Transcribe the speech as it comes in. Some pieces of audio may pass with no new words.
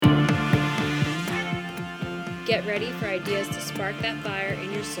Get ready for ideas to spark that fire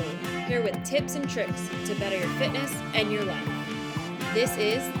in your soul. Here with tips and tricks to better your fitness and your life. This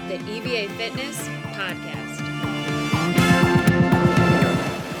is the EVA Fitness Podcast.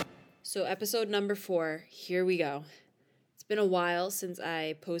 So episode number 4, here we go. It's been a while since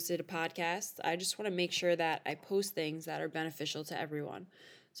I posted a podcast. I just want to make sure that I post things that are beneficial to everyone.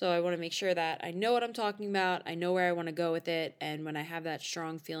 So I want to make sure that I know what I'm talking about, I know where I want to go with it, and when I have that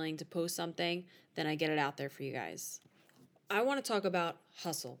strong feeling to post something, then I get it out there for you guys. I want to talk about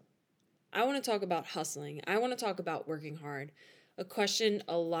hustle. I want to talk about hustling. I want to talk about working hard. A question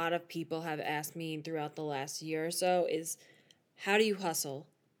a lot of people have asked me throughout the last year or so is, how do you hustle?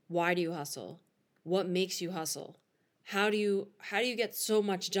 Why do you hustle? What makes you hustle? How do you get so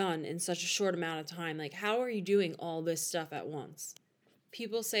much done in such a short amount of time? Like, how are you doing all this stuff at once?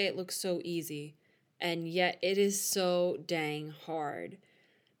 People say it looks so easy, and yet it is so dang hard.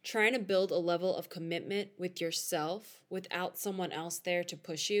 Trying to build a level of commitment with yourself without someone else there to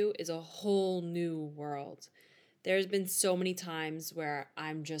push you is a whole new world. There's been so many times where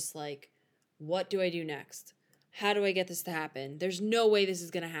I'm just like, what do I do next? How do I get this to happen? There's no way this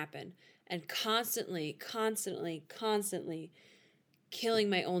is going to happen. And constantly killing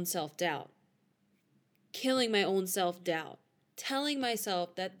my own self-doubt. Telling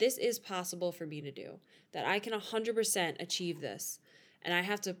myself that this is possible for me to do, that I can 100% achieve this. And I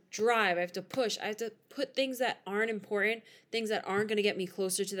have to drive, I have to push, I have to put things that aren't important, things that aren't going to get me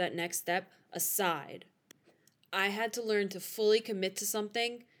closer to that next step aside. I had to learn to fully commit to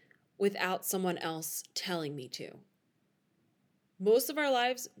something without someone else telling me to. Most of our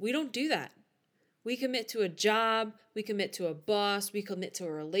lives, we don't do that. We commit to a job, we commit to a boss, we commit to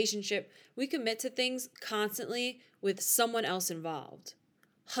a relationship, we commit to things constantly with someone else involved.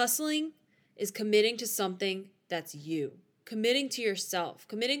 Hustling is committing to something that's you. Committing to yourself,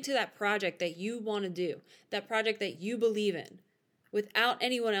 committing to that project that you want to do, that project that you believe in, without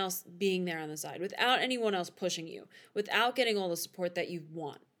anyone else being there on the side, without anyone else pushing you, without getting all the support that you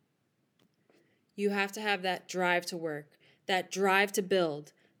want. You have to have that drive to work, that drive to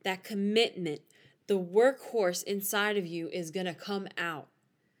build, that commitment. The workhorse inside of you is going to come out.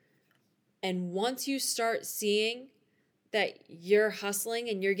 And once you start seeing that you're hustling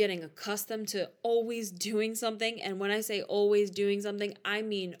and you're getting accustomed to always doing something, and when I say always doing something, I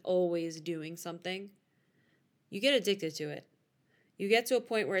mean always doing something, you get addicted to it. You get to a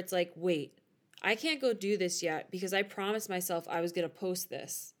point where it's like, wait, I can't go do this yet because I promised myself I was going to post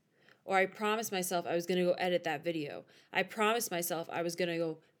this. Or I promised myself I was going to go edit that video. I promised myself I was going to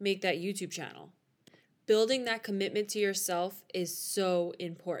go make that YouTube channel. Building that commitment to yourself is so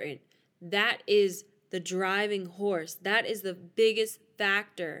important. That is the driving horse. That is the biggest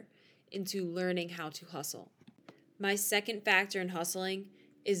factor into learning how to hustle. My second factor in hustling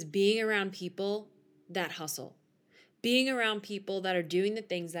is being around people that hustle. Being around people that are doing the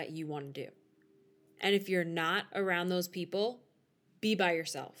things that you want to do. And if you're not around those people, be by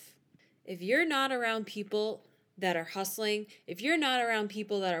yourself. If you're not around people that are hustling, if you're not around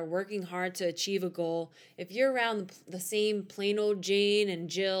people that are working hard to achieve a goal, if you're around the same plain old Jane and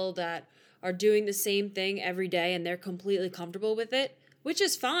Jill that are doing the same thing every day and they're completely comfortable with it, which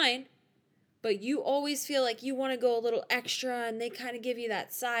is fine, but you always feel like you want to go a little extra and they kind of give you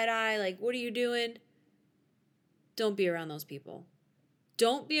that side eye, like, what are you doing? Don't be around those people.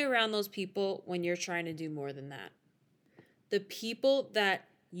 Don't be around those people when you're trying to do more than that. The people that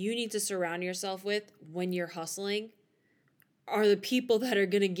you need to surround yourself with when you're hustling are the people that are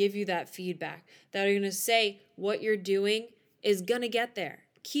going to give you that feedback, that are going to say what you're doing is going to get there.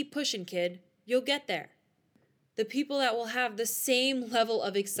 Keep pushing, kid. You'll get there. The people that will have the same level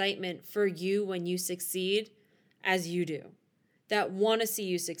of excitement for you when you succeed as you do, that want to see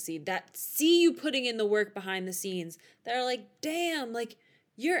you succeed, that see you putting in the work behind the scenes, that are like, damn, like,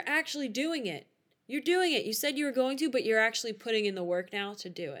 you're actually doing it. You're doing it. You said you were going to, but you're actually putting in the work now to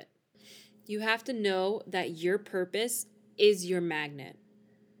do it. You have to know that your purpose is your magnet.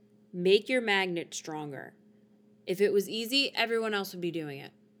 Make your magnet stronger. If it was easy, everyone else would be doing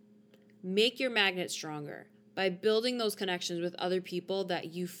it. Make your magnet stronger by building those connections with other people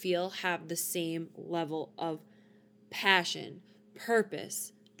that you feel have the same level of passion,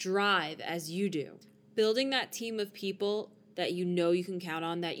 purpose, drive as you do. Building that team of people that you know you can count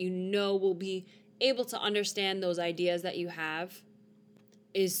on, that you know will be able to understand those ideas that you have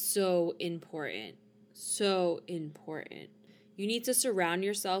is so important. So important. You need to surround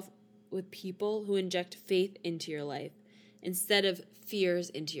yourself with people who inject faith into your life instead of fears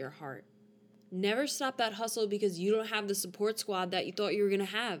into your heart. Never stop that hustle because you don't have the support squad that you thought you were going to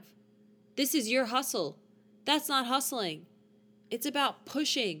have. This is your hustle. That's not hustling. It's about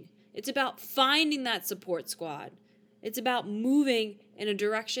pushing. It's about finding that support squad. It's about moving in a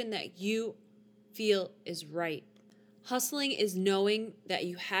direction that you feel is right. Hustling is knowing that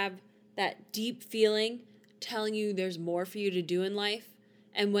you have that deep feeling telling you there's more for you to do in life.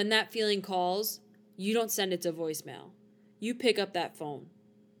 And when that feeling calls, you don't send it to voicemail. You pick up that phone.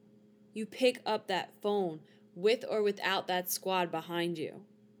 You pick up that phone with or without that squad behind you.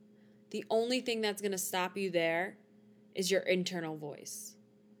 The only thing that's going to stop you there is your internal voice.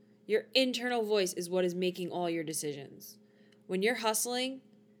 Your internal voice is what is making all your decisions. When you're hustling,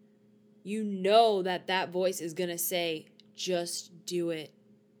 you know that that voice is going to say, just do it.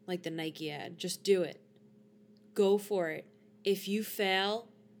 Like the Nike ad, just do it. Go for it. If you fail,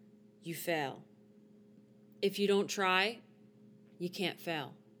 you fail. If you don't try, you can't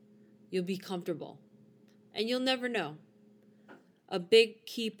fail. You'll be comfortable. And you'll never know. A big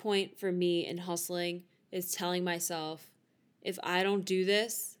key point for me in hustling is telling myself, if I don't do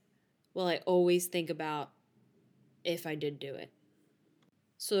this, well, I always think about if I did do it.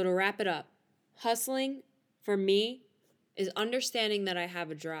 So to wrap it up, hustling for me is understanding that I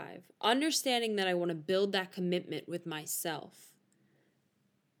have a drive, understanding that I want to build that commitment with myself.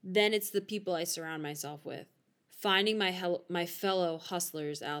 Then it's the people I surround myself with, finding my fellow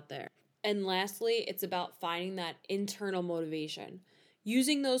hustlers out there. And lastly, it's about finding that internal motivation,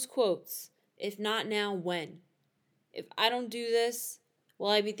 using those quotes, if not now, when? If I don't do this, will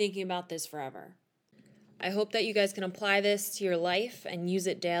I be thinking about this forever? I hope that you guys can apply this to your life and use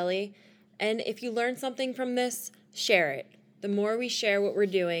it daily. And if you learn something from this, share it. The more we share what we're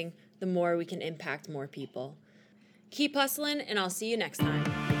doing, the more we can impact more people. Keep hustling, and I'll see you next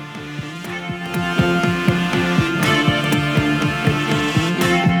time.